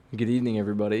Good evening,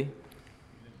 everybody.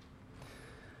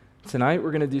 Tonight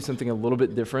we're going to do something a little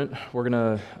bit different. We're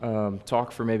going to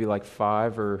talk for maybe like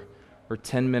 5 or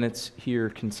 10 minutes here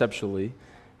conceptually,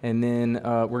 and then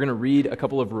we're going to read a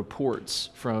couple of reports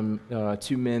from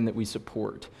two men that we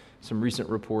support, some recent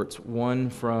reports, one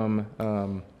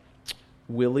from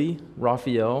Willie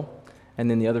Raphael,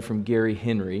 and then the other from Gary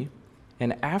Henry.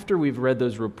 And after we've read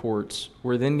those reports,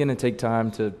 we're then going to take time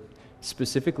to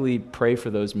specifically pray for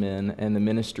those men and the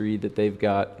ministry that they've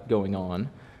got going on.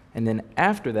 And then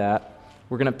after that,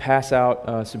 we're going to pass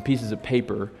out some pieces of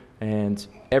paper, and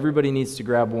everybody needs to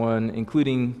grab one,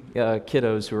 including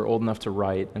kiddos who are old enough to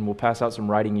write, and we'll pass out some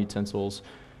writing utensils.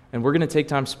 And we're going to take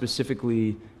time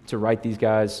specifically to write these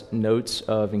guys notes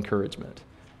of encouragement.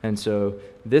 And so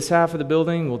this half of the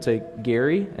building will take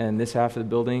Gary, and this half of the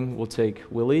building will take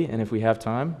Willie, and if we have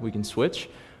time, we can switch.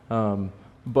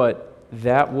 But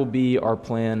that will be our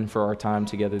plan for our time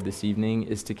together this evening,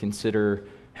 is to consider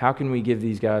how can we give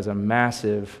these guys a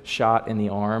massive shot in the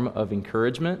arm of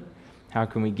encouragement? How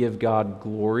can we give God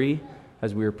glory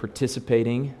as we are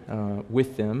participating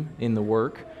with them in the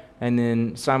work? And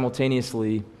then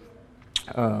simultaneously,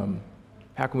 how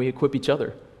can we equip each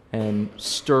other and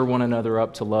stir one another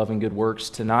up to love and good works,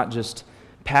 to not just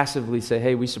passively say,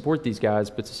 hey, we support these guys,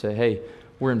 but to say, hey,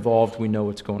 we're involved, we know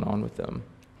what's going on with them.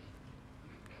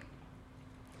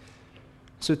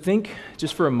 So think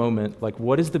just for a moment, like,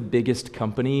 what is the biggest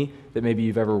company that maybe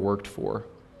you've ever worked for?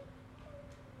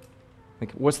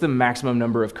 Like, what's the maximum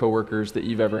number of coworkers that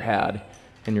you've ever had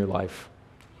in your life?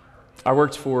 I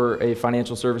worked for a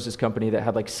financial services company that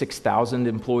had like 6,000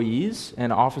 employees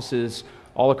and offices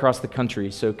all across the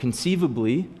country. So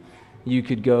conceivably, you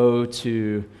could go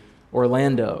to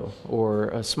Orlando or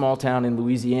a small town in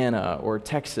Louisiana or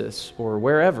Texas or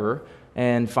wherever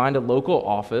and find a local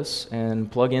office and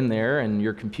plug in there, and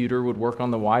your computer would work on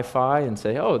the Wi-Fi and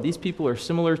say, oh, these people are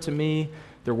similar to me.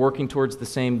 They're working towards the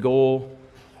same goal.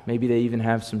 Maybe they even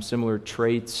have some similar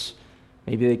traits.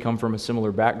 Maybe they come from a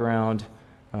similar background.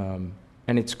 And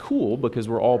it's cool because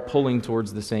we're all pulling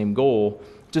towards the same goal.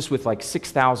 Just with like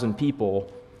 6,000 people,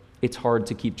 it's hard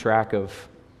to keep track of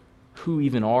who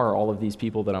even are all of these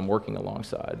people that I'm working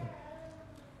alongside.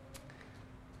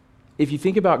 If you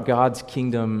think about God's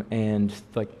kingdom and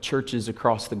like churches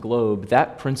across the globe,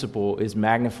 that principle is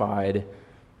magnified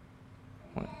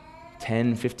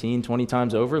 10, 15, 20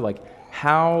 times over. Like,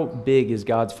 how big is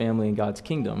God's family and God's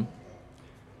kingdom?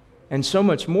 And so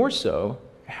much more so,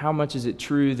 how much is it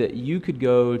true that you could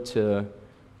go to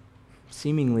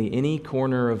seemingly any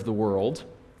corner of the world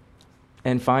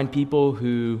and find people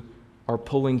who are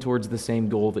pulling towards the same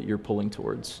goal that you're pulling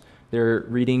towards? They're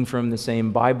reading from the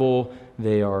same Bible.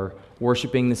 They are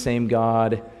worshiping the same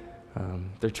God.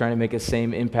 They're trying to make a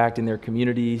same impact in their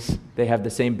communities. They have the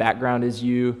same background as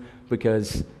you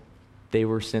because they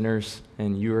were sinners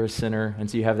and you are a sinner, and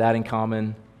so you have that in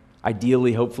common.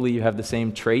 Ideally, hopefully, you have the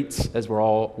same traits as we're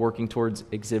all working towards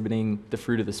exhibiting the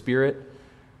fruit of the Spirit.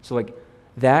 So like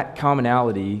that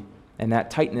commonality and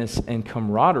that tightness and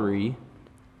camaraderie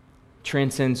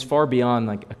transcends far beyond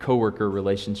like a coworker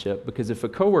relationship, because if a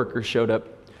coworker showed up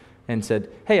and said,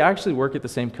 hey, I actually work at the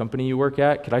same company you work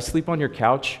at, could I sleep on your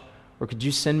couch? Or could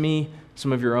you send me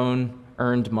some of your own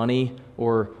earned money?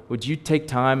 Or would you take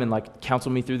time and like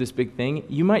counsel me through this big thing?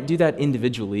 You might do that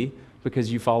individually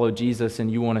because you follow Jesus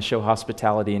and you want to show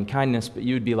hospitality and kindness, but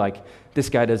you would be like, this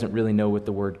guy doesn't really know what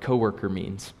the word coworker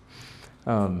means.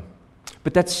 But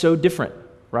that's so different,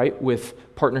 right, with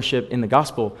partnership in the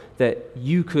gospel, that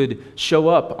you could show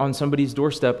up on somebody's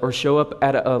doorstep or show up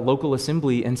at a local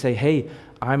assembly and say, hey,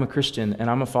 I'm a Christian and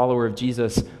I'm a follower of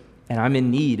Jesus and I'm in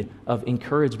need of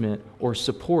encouragement or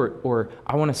support, or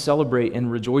I want to celebrate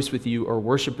and rejoice with you or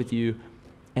worship with you.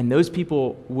 And those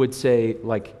people would say,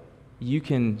 like, you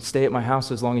can stay at my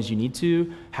house as long as you need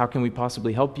to. How can we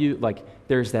possibly help you? Like,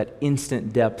 there's that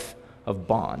instant depth of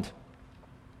bond.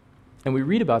 And we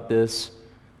read about this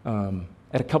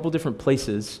at a couple different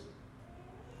places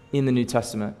in the New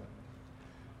Testament.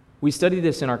 We studied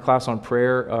this in our class on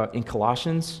prayer in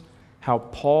Colossians, how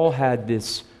Paul had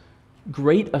this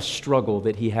great a struggle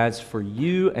that he has for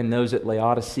you and those at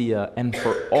Laodicea and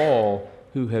for all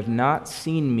who have not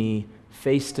seen me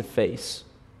face to face.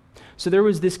 So there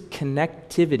was this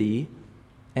connectivity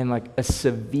and like a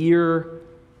severe,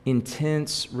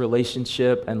 intense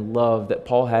relationship and love that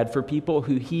Paul had for people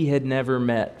who he had never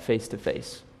met face to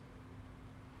face.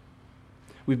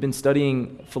 We've been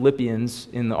studying Philippians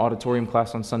in the auditorium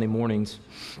class on Sunday mornings,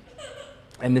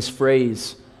 and this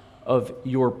phrase of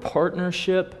your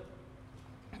partnership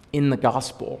in the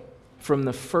gospel from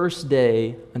the first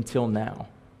day until now.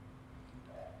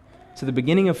 So the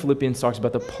beginning of Philippians talks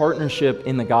about the partnership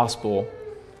in the gospel.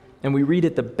 And we read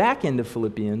at the back end of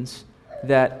Philippians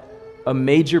that a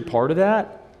major part of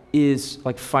that is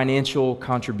like financial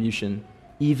contribution.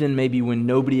 Even maybe when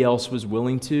nobody else was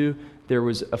willing to, there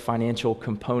was a financial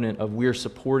component of we're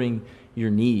supporting your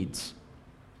needs.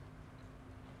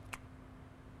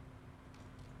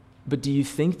 But do you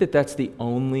think that that's the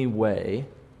only way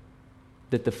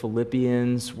that the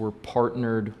Philippians were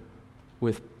partnered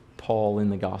with Paul in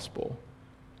the gospel?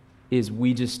 Is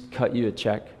we just cut you a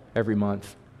check every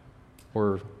month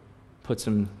or put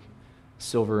some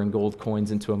silver and gold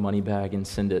coins into a money bag and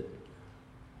send it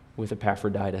with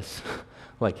Epaphroditus?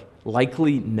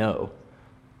 Likely no.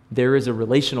 There is a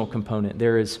relational component.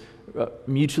 There is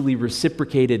mutually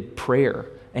reciprocated prayer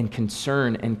and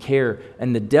concern and care.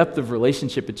 And the depth of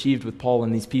relationship achieved with Paul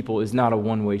and these people is not a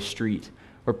one-way street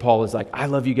where Paul is like, I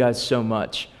love you guys so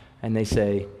much. And they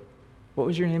say, what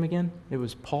was your name again? It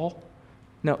was Paul?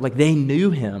 No, they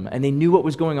knew him and they knew what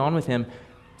was going on with him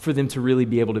for them to really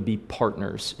be able to be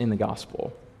partners in the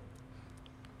gospel.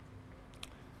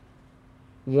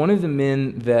 One of the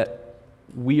men that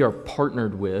we are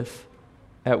partnered with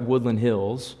at Woodland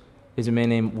Hills is a man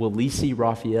named Walisi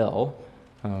Raphael,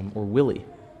 or Willie.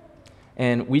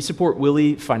 And we support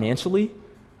Willie financially,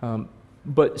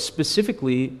 but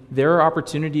specifically, there are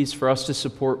opportunities for us to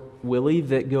support Willie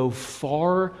that go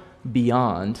far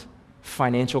beyond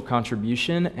financial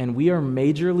contribution, and we are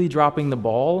majorly dropping the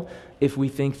ball if we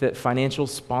think that financial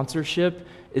sponsorship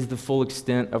is the full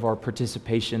extent of our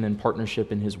participation and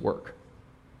partnership in his work.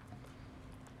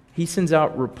 He sends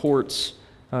out reports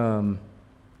on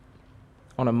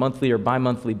a monthly or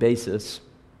bi-monthly basis,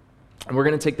 and we're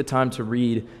going to take the time to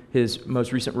read his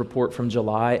most recent report from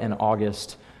July and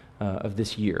August of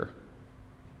this year.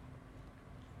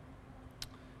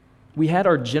 We had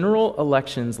our general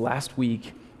elections last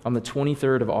week on the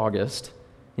 23rd of August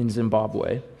in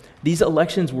Zimbabwe. These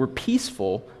elections were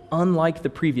peaceful, unlike the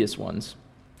previous ones.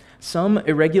 Some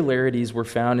irregularities were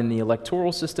found in the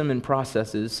electoral system and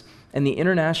processes, and the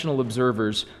international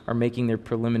observers are making their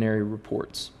preliminary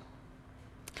reports.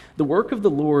 The work of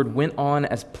the Lord went on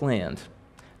as planned.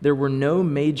 There were no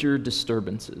major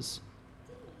disturbances.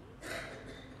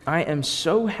 I am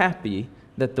so happy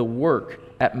that the work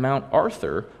at Mount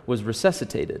Arthur was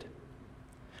resuscitated.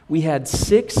 We had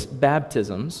 6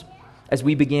 baptisms as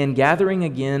we began gathering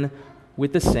again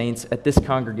with the saints at this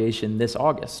congregation this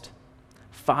August.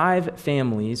 5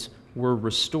 families were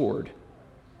restored.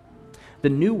 The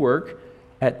new work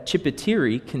at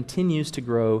Chipatiri continues to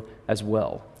grow as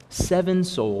well. 7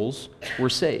 souls were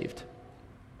saved.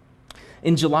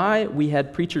 In July, we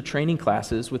had preacher training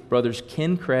classes with brothers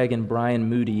Ken Craig and Brian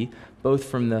Moody, both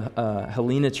from the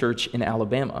Helena Church in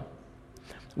Alabama.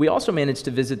 We also managed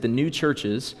to visit the new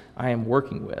churches I am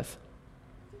working with.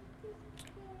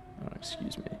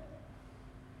 Excuse me.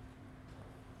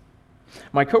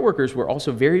 My coworkers were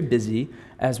also very busy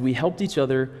as we helped each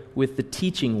other with the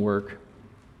teaching work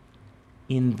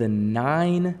in the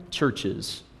 9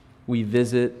 churches we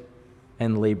visit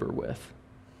and labor with.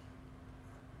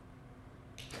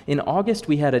 In August,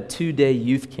 we had a 2-day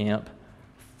youth camp.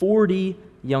 40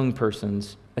 young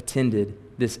persons attended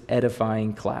this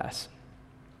edifying class.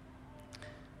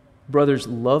 Brothers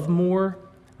Lovemore,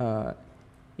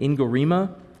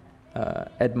 Ingorima,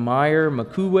 Admire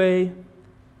Makuwe,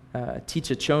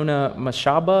 Tichachona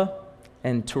Mashaba,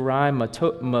 and Turai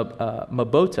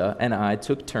Mabota and I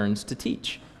took turns to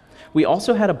teach. We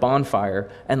also had a bonfire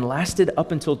and lasted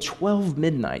up until 12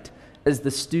 midnight as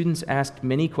the students asked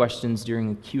many questions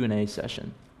during a Q&A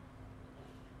session.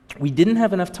 We didn't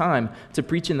have enough time to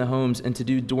preach in the homes and to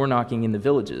do door knocking in the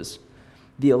villages.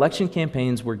 The election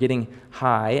campaigns were getting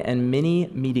high and many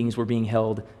meetings were being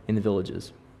held in the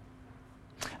villages.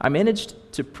 I managed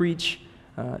to preach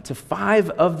to 5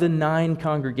 of the 9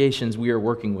 congregations we are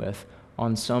working with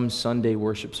on some Sunday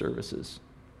worship services.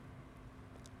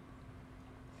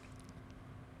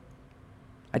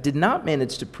 I did not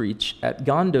manage to preach at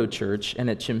Gondo Church and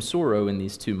at Chimsoro in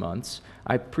these 2 months.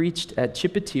 I preached at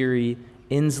Chipatiri,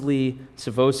 Inslee,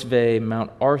 Savosve,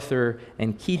 Mount Arthur,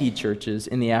 and Kiti churches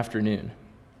in the afternoon.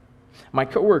 My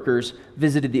coworkers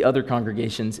visited the other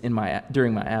congregations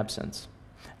during my absence.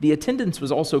 The attendance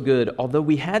was also good, although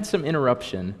we had some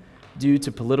interruption due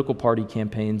to political party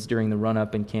campaigns during the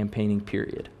run-up and campaigning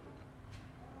period.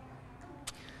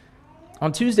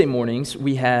 On Tuesday mornings,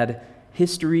 we had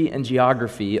history and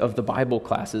geography of the Bible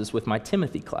classes with my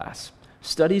Timothy class.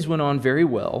 Studies went on very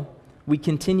well. We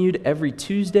continued every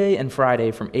Tuesday and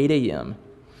Friday from 8 a.m.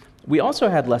 We also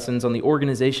had lessons on the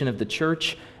organization of the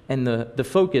church and the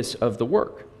focus of the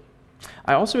work.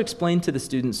 I also explained to the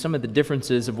students some of the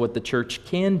differences of what the church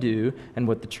can do and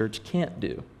what the church can't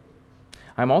do.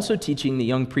 I'm also teaching the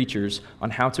young preachers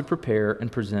on how to prepare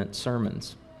and present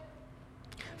sermons.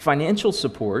 Financial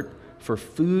support for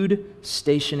food,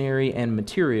 stationery, and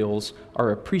materials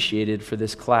are appreciated for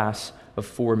this class of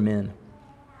 4 men.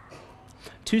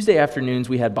 Tuesday afternoons,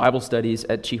 we had Bible studies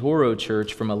at Chihoro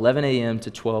Church from 11 a.m.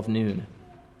 to 12 noon.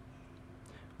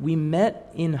 We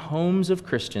met in homes of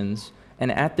Christians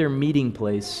and at their meeting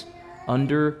place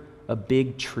under a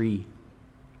big tree.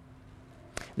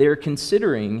 They are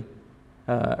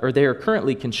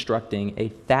currently constructing a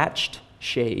thatched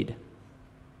shade.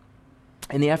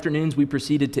 In the afternoons, we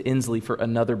proceeded to Inslee for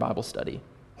another Bible study.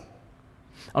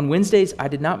 On Wednesdays, I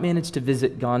did not manage to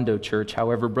visit Gondo Church.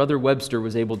 However, Brother Webster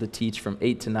was able to teach from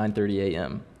 8 to 9:30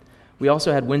 a.m. We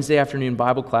also had Wednesday afternoon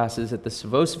Bible classes at the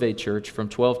Savosve Church from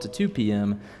 12 to 2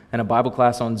 p.m. and a Bible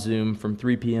class on Zoom from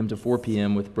 3 p.m. to 4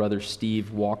 p.m. with Brother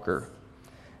Steve Walker.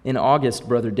 In August,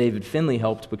 Brother David Finley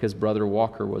helped because Brother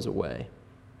Walker was away.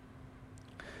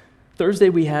 Thursday,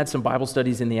 we had some Bible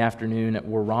studies in the afternoon at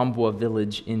Warambwa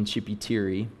Village in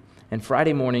Chipitiri, and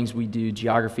Friday mornings we do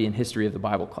geography and history of the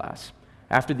Bible class.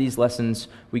 After these lessons,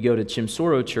 we go to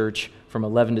Chimsoro Church from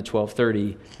 11 to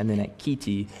 12:30, and then at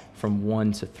Kiti from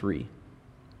 1 to 3.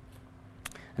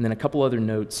 And then a couple other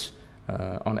notes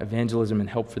on evangelism and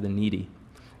help for the needy.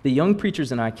 The young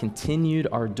preachers and I continued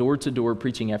our door-to-door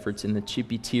preaching efforts in the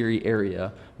Chipitiri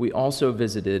area. We also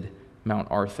visited Mount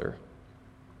Arthur.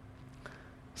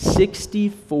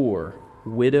 64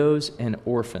 widows and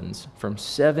orphans from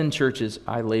 7 churches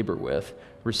I labor with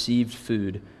received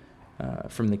food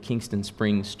from the Kingston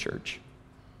Springs Church.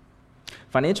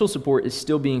 Financial support is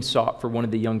still being sought for one of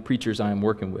the young preachers I am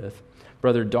working with.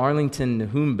 Brother Darlington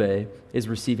Nahumbe is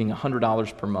receiving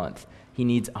 $100 per month. He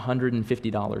needs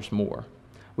 $150 more.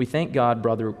 We thank God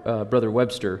Brother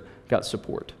Webster got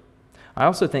support. I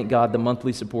also thank God the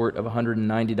monthly support of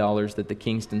 $190 that the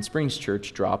Kingston Springs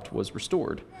Church dropped was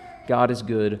restored. God is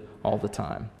good all the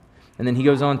time. And then he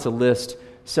goes on to list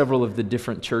several of the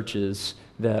different churches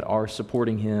that are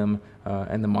supporting him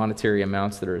and the monetary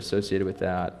amounts that are associated with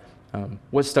that.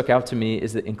 What stuck out to me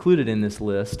is that included in this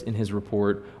list, in his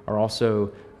report, are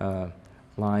also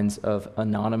lines of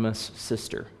anonymous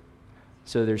sister.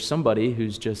 So there's somebody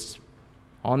who's just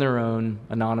on their own,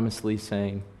 anonymously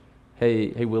saying,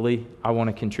 hey, Willie, I want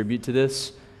to contribute to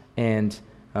this. And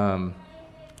some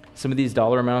of these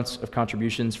dollar amounts of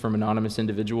contributions from anonymous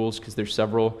individuals, because there's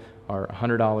several, are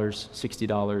 $100, $60,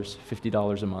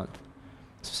 $50 a month.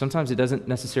 So sometimes it doesn't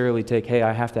necessarily take, hey,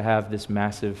 I have to have this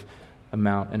massive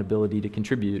amount and ability to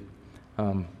contribute,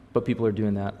 but people are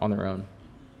doing that on their own.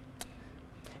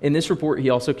 In this report,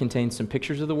 he also contains some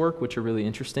pictures of the work, which are really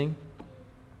interesting.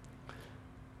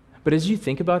 But as you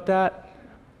think about that,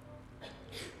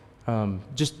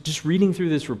 just reading through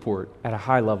this report at a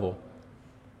high level,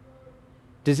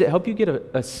 does it help you get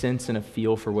a sense and a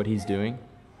feel for what he's doing?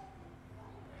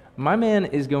 My man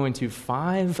is going to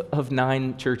 5 of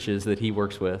 9 churches that he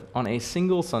works with on a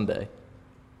single Sunday.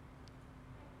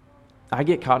 I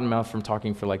get cottonmouth from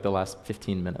talking for like the last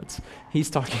 15 minutes. He's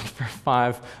talking for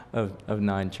 5 of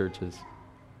 9 churches.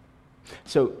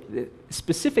 So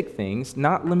specific things,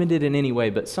 not limited in any way,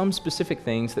 but some specific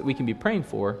things that we can be praying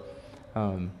for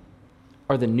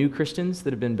are the new Christians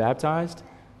that have been baptized,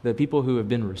 the people who have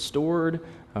been restored,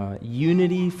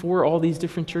 unity for all these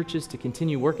different churches to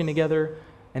continue working together,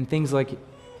 and things like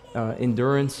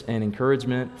endurance and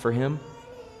encouragement for him,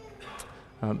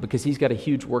 because he's got a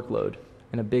huge workload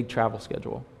and a big travel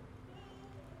schedule.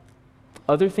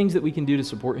 Other things that we can do to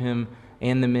support him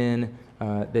and the men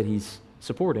that he's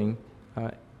supporting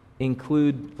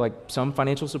include like some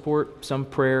financial support, some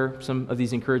prayer, some of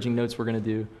these encouraging notes we're going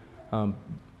to do.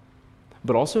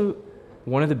 But also,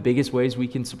 one of the biggest ways we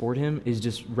can support him is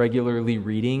just regularly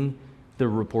reading the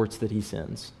reports that he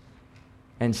sends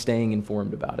and staying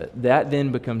informed about it. That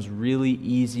then becomes really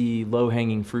easy,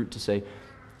 low-hanging fruit to say,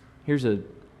 here's a,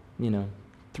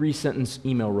 3-sentence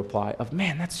email reply of,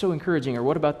 man, that's so encouraging, or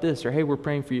what about this, or hey, we're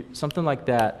praying for you, something like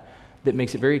that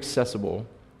makes it very accessible.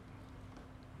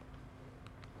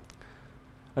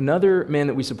 Another man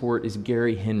that we support is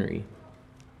Gary Henry.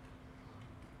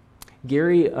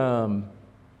 Gary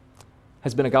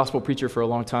has been a gospel preacher for a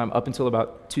long time, up until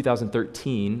about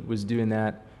 2013, was doing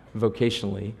that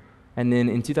vocationally. And then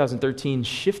in 2013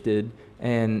 shifted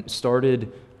and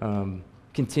started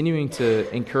continuing to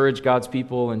encourage God's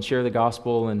people and share the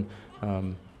gospel and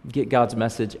get God's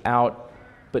message out,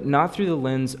 but not through the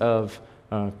lens of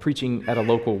preaching at a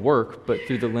local work, but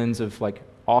through the lens of like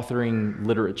authoring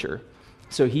literature.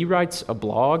 So he writes a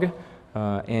blog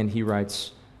and he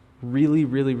writes really,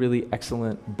 really, really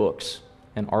excellent books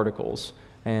and articles.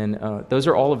 And those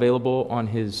are all available on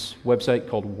his website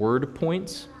called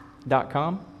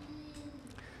wordpoints.com.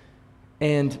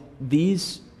 And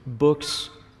these books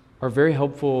are very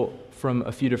helpful from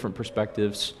a few different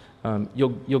perspectives.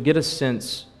 You'll get a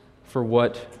sense for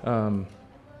what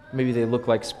maybe they look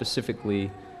like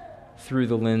specifically through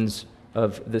the lens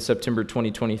of the September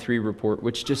 2023 report,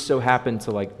 which just so happened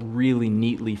to really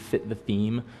neatly fit the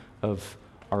theme of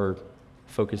our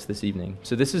focus this evening.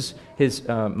 So this is his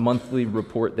monthly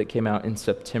report that came out in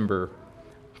September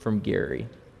from Gary.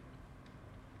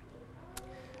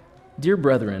 Dear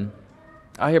brethren,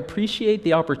 I appreciate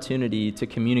the opportunity to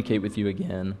communicate with you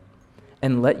again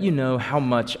and let you know how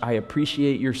much I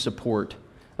appreciate your support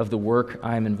of the work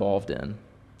I am involved in.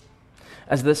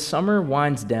 As the summer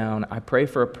winds down, I pray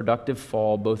for a productive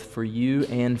fall both for you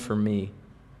and for me.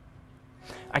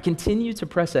 I continue to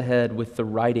press ahead with the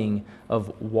writing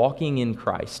of Walking in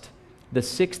Christ, the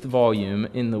 6th volume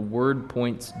in the Word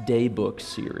Points Daybook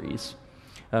series.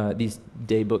 These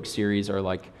Daybook series are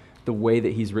the way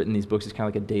that he's written these books is kind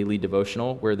of like a daily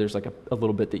devotional where there's a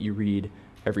little bit that you read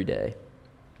every day.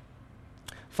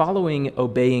 Following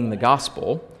Obeying the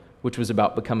Gospel, which was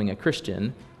about becoming a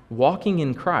Christian, Walking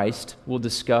in Christ will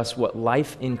discuss what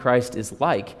life in Christ is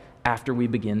like after we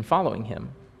begin following him.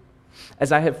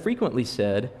 As I have frequently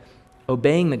said,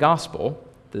 Obeying the Gospel,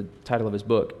 the title of his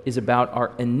book, is about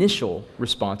our initial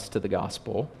response to the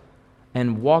gospel,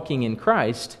 and Walking in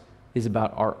Christ is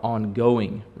about our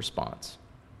ongoing response.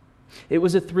 It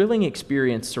was a thrilling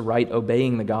experience to write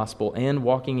Obeying the Gospel, and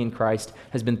Walking in Christ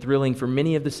has been thrilling for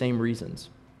many of the same reasons.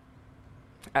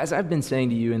 As I've been saying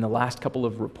to you in the last couple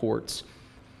of reports,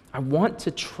 I want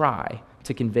to try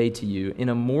to convey to you in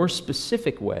a more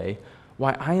specific way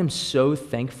why I am so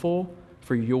thankful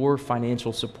for your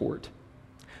financial support.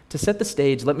 To set the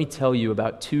stage, let me tell you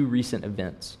about 2 recent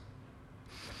events.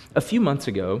 A few months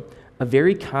ago, a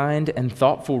very kind and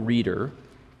thoughtful reader,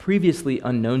 previously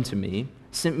unknown to me,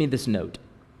 sent me this note.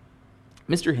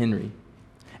 Mr. Henry,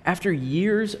 after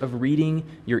years of reading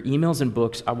your emails and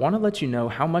books, I want to let you know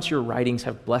how much your writings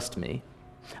have blessed me.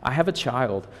 I have a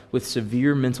child with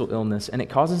severe mental illness, and it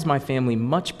causes my family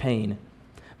much pain.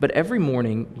 But every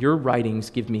morning, your writings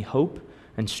give me hope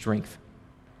and strength.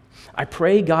 I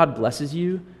pray God blesses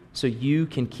you so you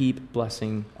can keep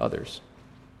blessing others.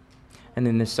 And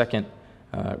then this second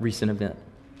recent event.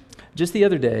 Just the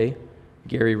other day,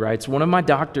 Gary writes, one of my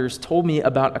doctors told me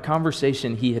about a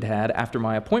conversation he had had after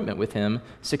my appointment with him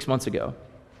 6 months ago.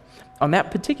 On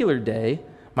that particular day,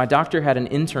 my doctor had an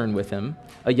intern with him,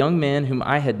 a young man whom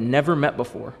I had never met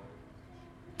before.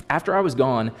 After I was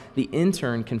gone, the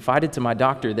intern confided to my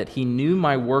doctor that he knew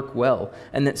my work well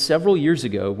and that several years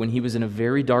ago, when he was in a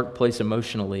very dark place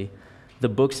emotionally, the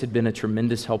books had been a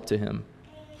tremendous help to him.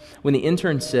 When the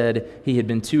intern said he had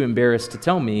been too embarrassed to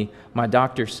tell me, my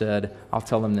doctor said, I'll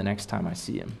tell him the next time I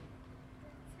see him.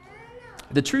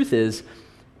 The truth is,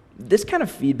 this kind of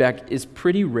feedback is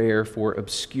pretty rare for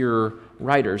obscure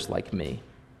writers like me.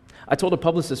 I told a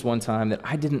publicist one time that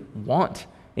I didn't want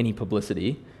any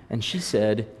publicity, and she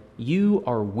said, "You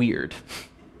are weird."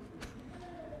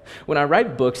 When I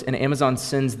write books and Amazon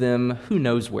sends them who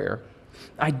knows where,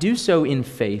 I do so in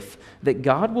faith that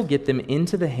God will get them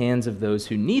into the hands of those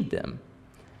who need them.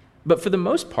 But for the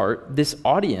most part, this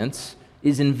audience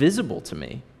is invisible to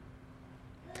me.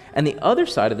 And the other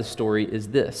side of the story is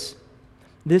this.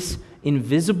 This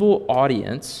invisible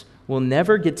audience will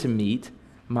never get to meet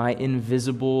my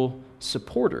invisible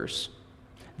supporters,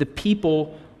 the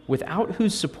people without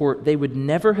whose support they would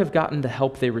never have gotten the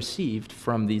help they received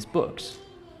from these books.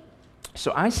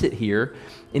 So I sit here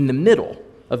in the middle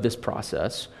of this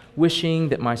process, wishing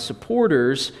that my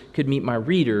supporters could meet my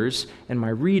readers and my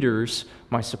readers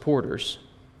my supporters.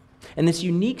 And this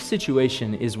unique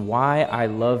situation is why I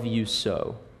love you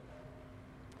so.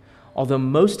 Although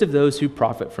most of those who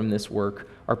profit from this work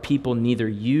are people neither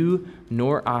you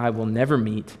nor I will never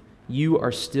meet, you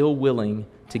are still willing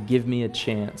to give me a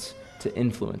chance to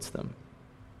influence them.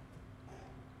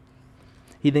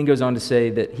 He then goes on to say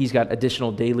that he's got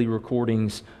additional daily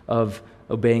recordings of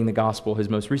Obeying the Gospel, his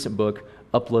most recent book,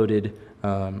 uploaded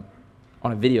on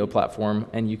a video platform,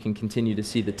 and you can continue to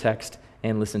see the text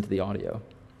and listen to the audio.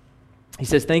 He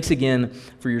says, "Thanks again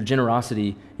for your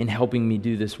generosity in helping me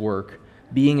do this work.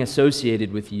 Being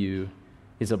associated with you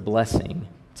is a blessing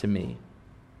to me."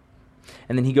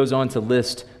 And then he goes on to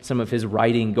list some of his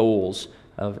writing goals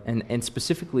and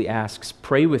specifically asks,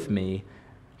 "Pray with me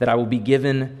that I will be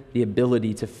given the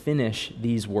ability to finish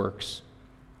these works."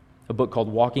 A book called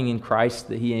Walking in Christ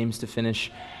that he aims to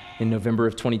finish in November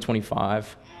of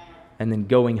 2025, and then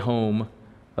Going Home,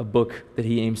 a book that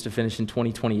he aims to finish in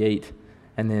 2028,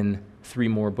 and then 3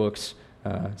 more books,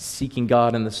 Seeking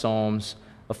God in the Psalms,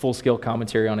 a full-scale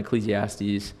commentary on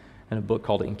Ecclesiastes, and a book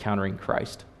called Encountering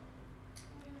Christ.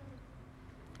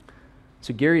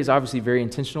 So Gary is obviously very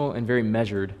intentional and very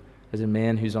measured as a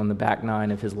man who's on the back nine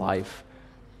of his life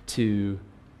to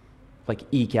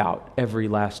eke out every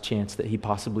last chance that he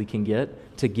possibly can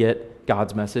get to get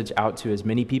God's message out to as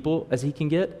many people as he can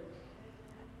get.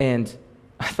 And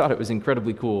I thought it was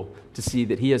incredibly cool to see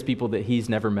that he has people that he's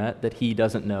never met, that he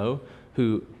doesn't know,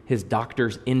 who his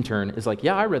doctor's intern is like,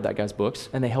 yeah, I read that guy's books,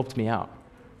 and they helped me out,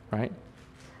 right?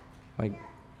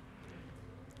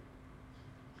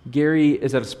 Gary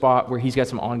is at a spot where he's got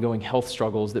some ongoing health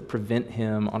struggles that prevent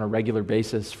him on a regular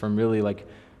basis from really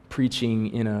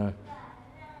preaching in a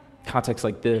context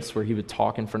like this where he would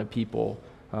talk in front of people.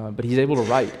 But he's able to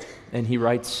write, and he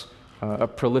writes a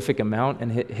prolific amount,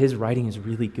 and his writing is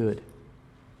really good.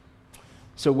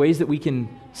 So ways that we can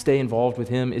stay involved with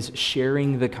him is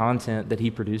sharing the content that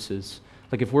he produces.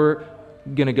 If we're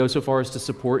going to go so far as to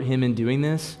support him in doing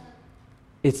this,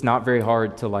 it's not very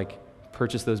hard to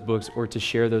purchase those books or to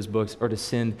share those books or to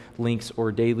send links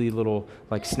or daily little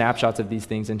snapshots of these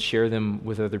things and share them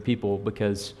with other people,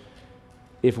 because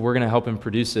if we're going to help him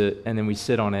produce it and then we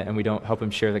sit on it and we don't help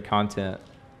him share the content,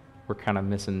 we're kind of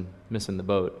missing the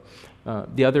boat.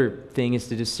 The other thing is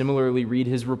to just similarly read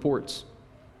his reports,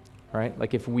 right?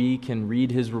 If we can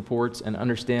read his reports and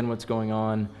understand what's going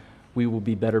on, we will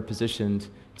be better positioned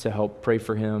to help pray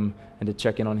for him and to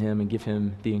check in on him and give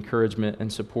him the encouragement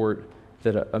and support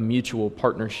that a mutual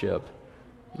partnership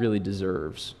really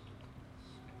deserves.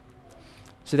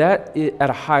 So that, at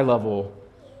a high level,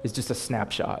 is just a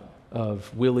snapshot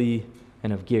of Willie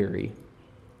and of Gary.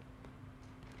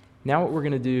 Now what we're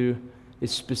going to do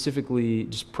is specifically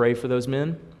just pray for those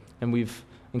men, and we've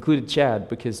included Chad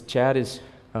because Chad is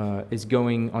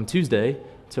going on Tuesday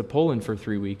to Poland for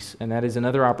 3 weeks, and that is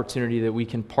another opportunity that we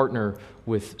can partner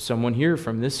with someone here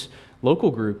from this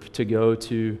local group to go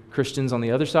to Christians on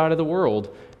the other side of the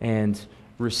world and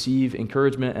receive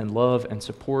encouragement and love and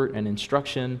support and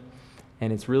instruction.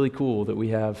 And it's really cool that we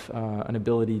have an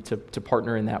ability to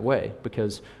partner in that way,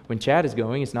 because when Chad is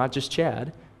going, it's not just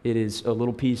Chad, it is a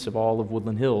little piece of all of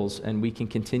Woodland Hills, and we can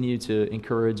continue to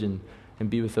encourage and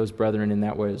be with those brethren in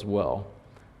that way as well.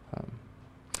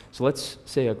 So let's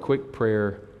say a quick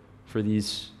prayer for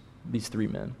these 3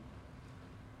 men.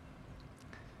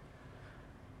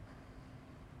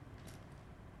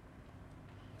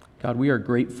 God, we are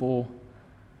grateful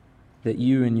that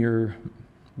you in your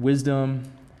wisdom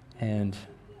and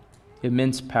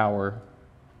immense power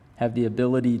have the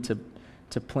ability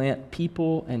to plant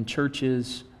people and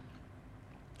churches,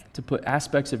 to put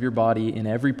aspects of your body in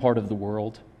every part of the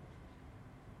world.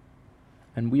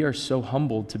 And we are so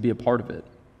humbled to be a part of it,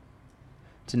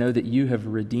 to know that you have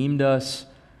redeemed us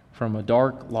from a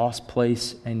dark, lost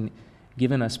place and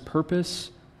given us purpose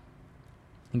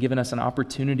and given us an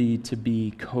opportunity to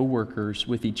be co-workers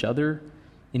with each other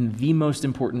in the most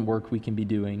important work we can be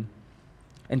doing,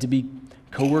 and to be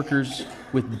co-workers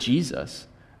with Jesus,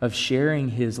 of sharing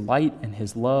his light and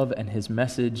his love and his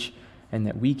message, and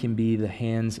that we can be the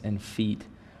hands and feet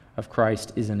of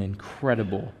Christ is an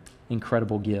incredible,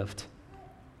 incredible gift.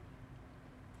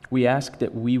 We ask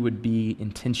that we would be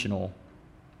intentional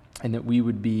and that we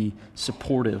would be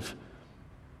supportive,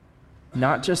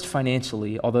 not just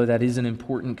financially, although that is an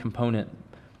important component,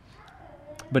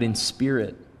 but in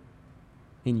spirit,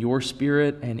 in your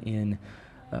spirit and in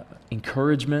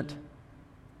encouragement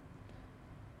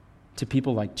to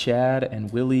people like Chad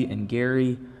and Willie and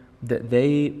Gary, that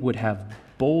they would have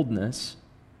boldness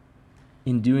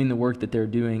in doing the work that they're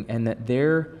doing, and that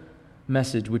their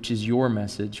message, which is your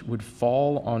message, would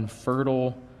fall on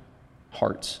fertile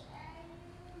hearts.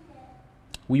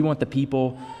 We want the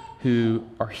people who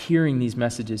are hearing these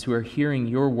messages, who are hearing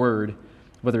your word,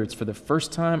 whether it's for the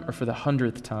first time or for the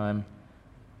 100th time,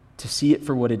 to see it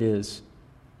for what it is.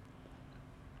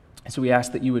 And so we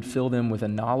ask that you would fill them with a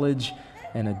knowledge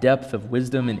and a depth of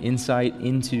wisdom and insight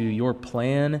into your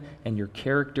plan and your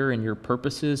character and your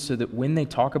purposes, so that when they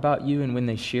talk about you and when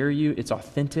they share you, it's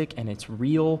authentic and it's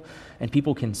real and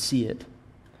people can see it.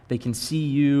 They can see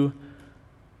you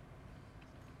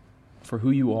for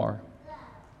who you are,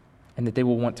 and that they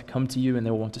will want to come to you and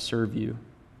they will want to serve you.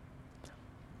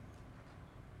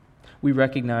 We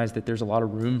recognize that there's a lot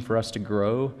of room for us to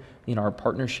grow in our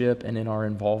partnership and in our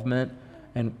involvement,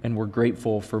 and we're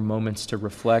grateful for moments to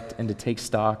reflect and to take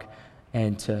stock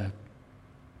and to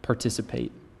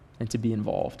participate and to be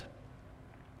involved.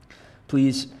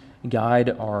 Please guide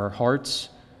our hearts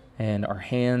and our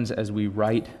hands as we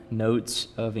write notes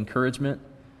of encouragement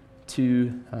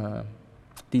to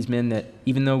These men that,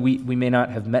 even though we may not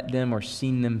have met them or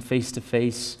seen them face to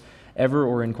face ever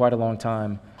or in quite a long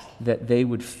time, that they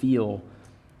would feel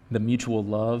the mutual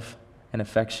love and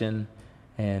affection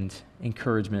and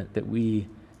encouragement that we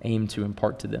aim to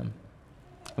impart to them.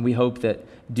 And we hope that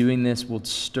doing this will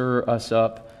stir us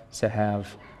up to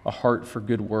have a heart for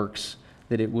good works,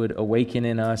 that it would awaken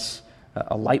in us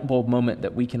a light bulb moment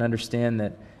that we can understand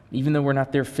that even though we're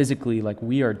not there physically, like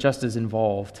we are just as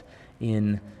involved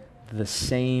in the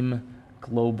same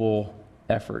global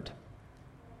effort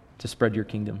to spread your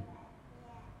kingdom.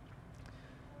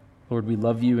 Lord, we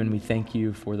love you and we thank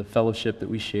you for the fellowship that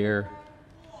we share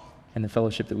and the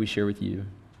fellowship that we share with you.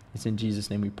 It's in Jesus'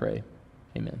 name we pray.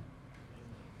 Amen.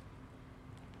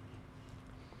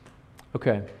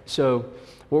 Okay, so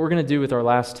what we're going to do with our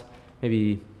last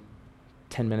maybe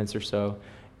 10 minutes or so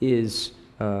is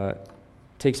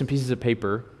take some pieces of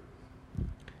paper.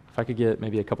 If I could get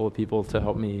maybe a couple of people to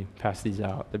help me pass these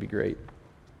out, that'd be great.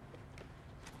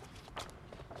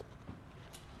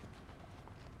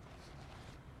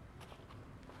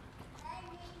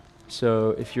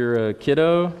 So if you're a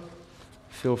kiddo,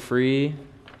 feel free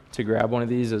to grab one of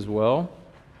these as well.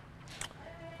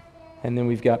 And then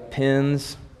we've got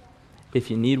pens if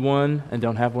you need one and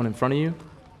don't have one in front of you.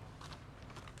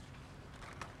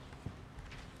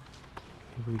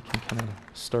 We can kind of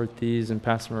start these and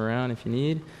pass them around if you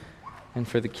need. And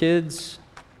for the kids,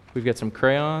 we've got some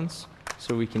crayons,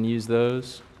 so we can use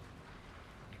those.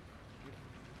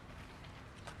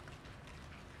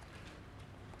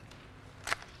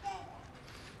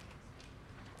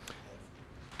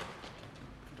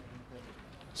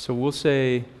 So we'll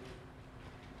say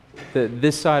that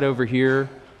this side over here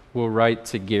will write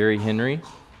to Gary Henry,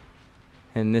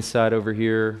 and this side over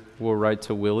here will write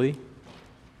to Willie.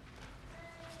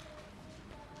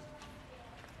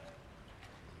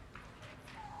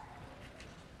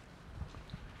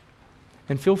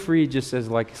 And feel free, just as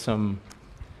like some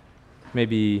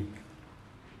maybe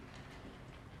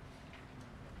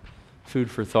food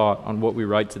for thought on what we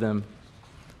write to them.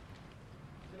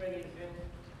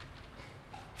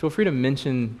 Feel free to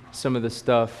mention some of the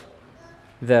stuff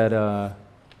that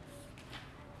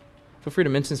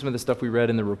we read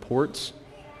in the reports.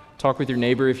 Talk with your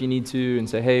neighbor if you need to and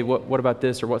say, hey, what about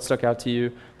this, or what stuck out to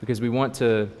you? Because we want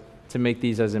to make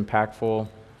these as impactful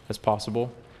as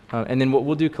possible. And then what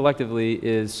we'll do collectively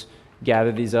is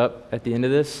gather these up at the end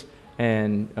of this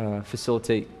and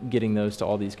facilitate getting those to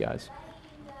all these guys.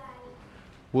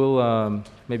 We'll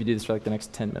maybe do this for like the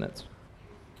next 10 minutes.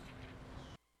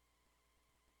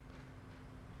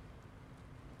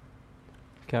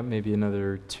 Got maybe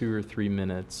another 2 or 3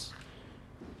 minutes.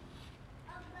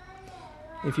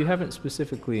 If you haven't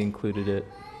specifically included it,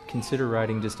 consider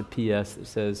writing just a PS that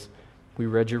says, we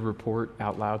read your report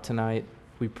out loud tonight.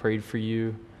 We prayed for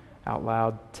you out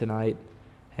loud tonight,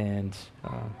 and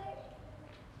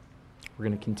we're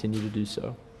going to continue to do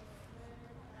so.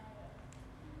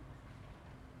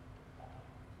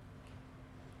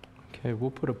 Okay,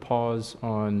 we'll put a pause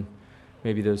on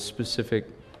maybe those specific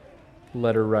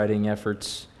letter writing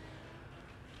efforts,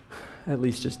 at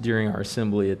least just during our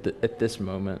assembly at this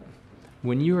moment.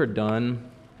 When you are done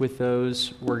with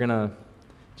those, we're going to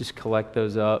just collect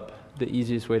those up. The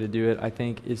easiest way to do it, I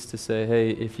think, is to say, hey,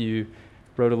 if you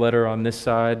wrote a letter on this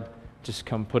side, just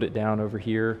come put it down over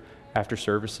here after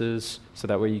services, so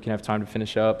that way you can have time to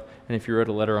finish up. And if you wrote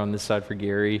a letter on this side for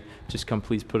Gary, just come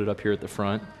please put it up here at the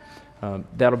front.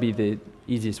 That'll be the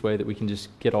easiest way that we can just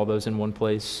get all those in one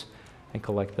place and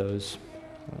collect those.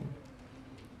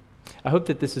 I hope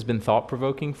that this has been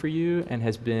thought-provoking for you and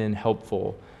has been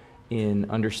helpful in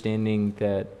understanding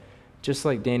that, just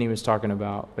like Danny was talking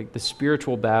about, like the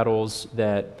spiritual battles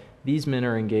that these men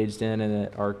are engaged in and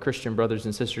that our Christian brothers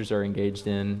and sisters are engaged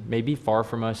in may be far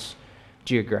from us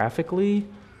geographically,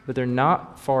 but they're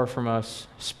not far from us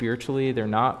spiritually. They're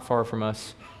not far from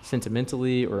us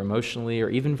sentimentally or emotionally or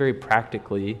even very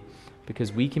practically,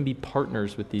 because we can be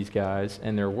partners with these guys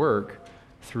and their work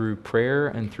through prayer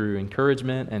and through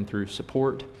encouragement and through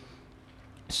support.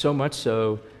 So much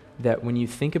so that when you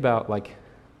think about like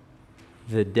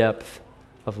the depth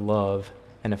of love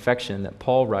and affection that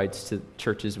Paul writes to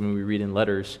churches when we read in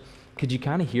letters, could you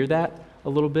kind of hear that a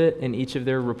little bit in each of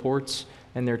their reports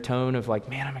and their tone of like,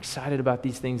 man, I'm excited about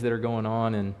these things that are going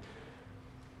on, and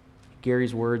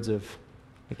Gary's words of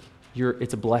like,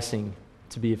 it's a blessing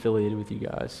to be affiliated with you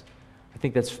guys. I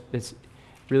think it's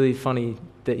really funny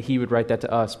that he would write that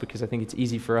to us, because I think it's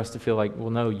easy for us to feel like, well,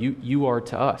 no, you are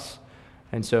to us.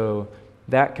 And so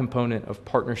that component of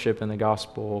partnership in the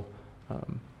gospel,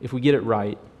 if we get it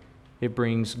right, it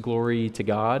brings glory to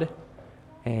God,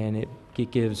 and it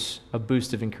it gives a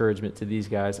boost of encouragement to these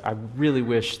guys. I really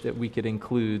wish that we could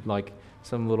include like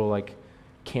some little like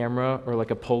camera or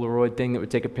like a Polaroid thing that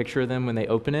would take a picture of them when they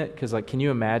open it. Because like, can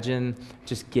you imagine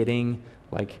just getting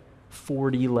like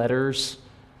 40 letters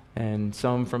and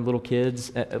some from little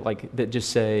kids like that just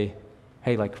say,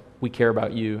 hey, like we care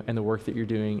about you and the work that you're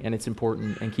doing and it's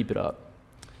important and keep it up.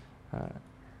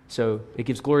 So it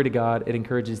gives glory to God, it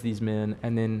encourages these men,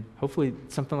 and then hopefully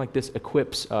something like this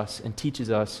equips us and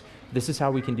teaches us this is how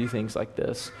we can do things like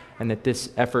this, and that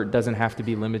this effort doesn't have to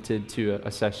be limited to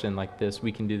a session like this.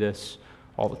 We can do this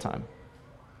all the time.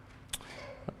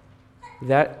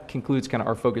 That concludes kind of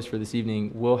our focus for this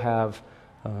evening. We'll have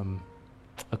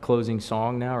a closing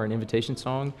song now, or an invitation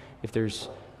song. If there's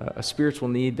a spiritual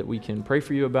need that we can pray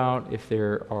for you about, if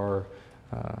there are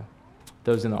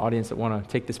those in the audience that want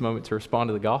to take this moment to respond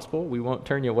to the gospel, we won't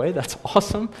turn you away. That's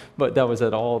awesome. But that was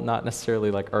at all not necessarily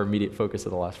like our immediate focus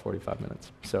of the last 45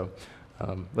 minutes. So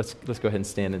let's go ahead and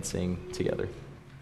stand and sing together.